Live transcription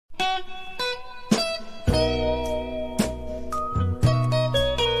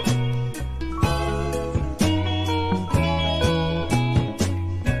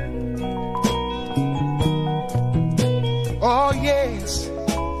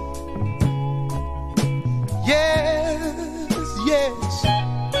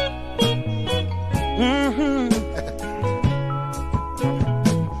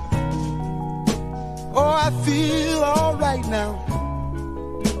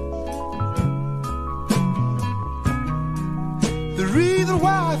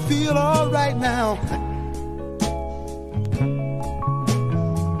I feel all right now.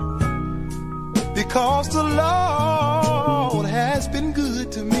 Because the Lord has been good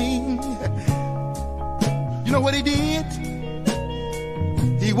to me. You know what he did?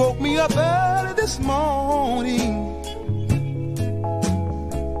 He woke me up early this morning.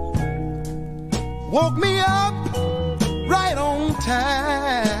 Woke me up right on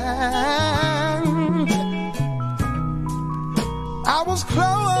time. I was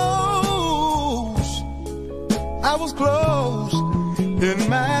close in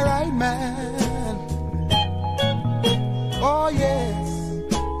my right mind. Oh yes,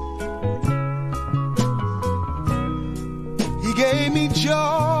 he gave me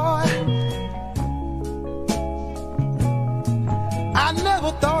joy. I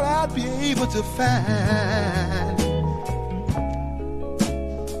never thought I'd be able to find.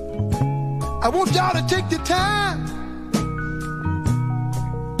 I want y'all to take the time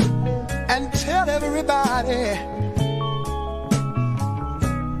and tell everybody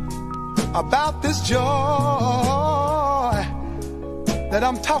about this joy that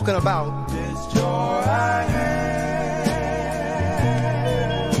I'm talking about. This joy I have.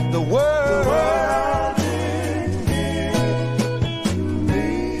 The world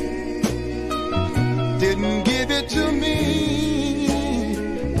didn't give it to me.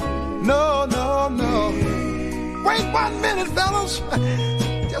 No, no, no. Wait 1 minute, fellas.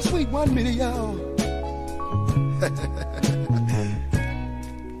 Just wait 1 minute, y'all.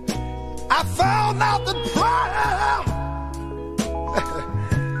 I found out that prayer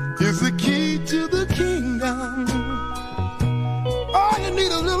is the key to the kingdom. Oh, you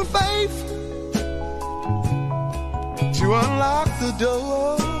need a little faith to unlock the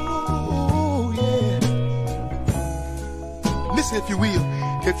door. Yeah. Listen, if you will,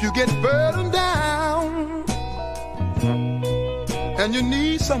 if you get burdened down and you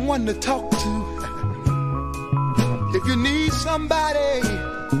need someone to talk to, if you need somebody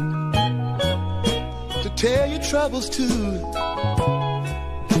to tell your troubles to,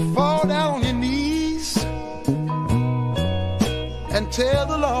 fall down on your knees and tell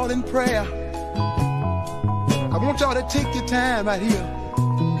the Lord in prayer. I want y'all to take your time right here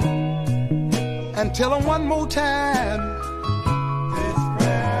and tell him one more time. This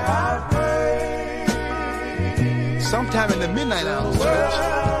prayer I pray. Sometime in the midnight hour, church,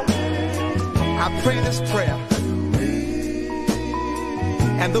 I pray this prayer.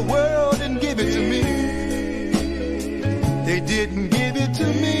 And the world didn't give it to me. They didn't give it to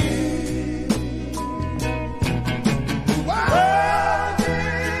me. The world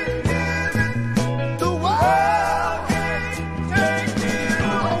didn't give it. The world can't take it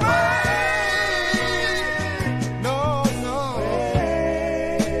away. No, no.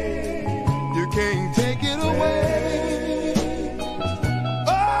 You can't take it away.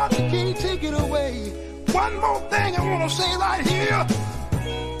 Oh, you can't take it away. One more thing I want to say right here.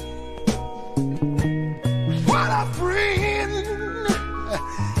 What a friend.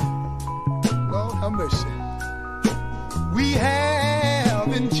 Lord have mercy. We have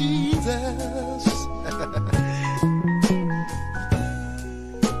in Jesus.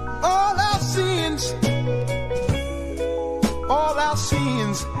 All our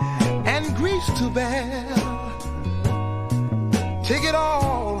sins and griefs to bear. Take it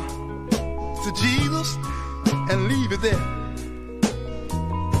all to Jesus and leave it there.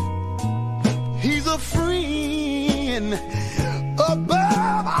 He's a friend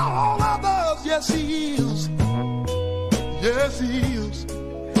above all others. Yes, he is. Yes, he is.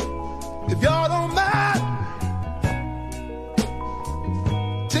 If y'all don't mind,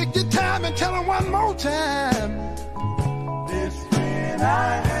 take your time and tell him one more time. This friend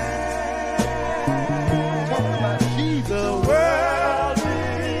I have.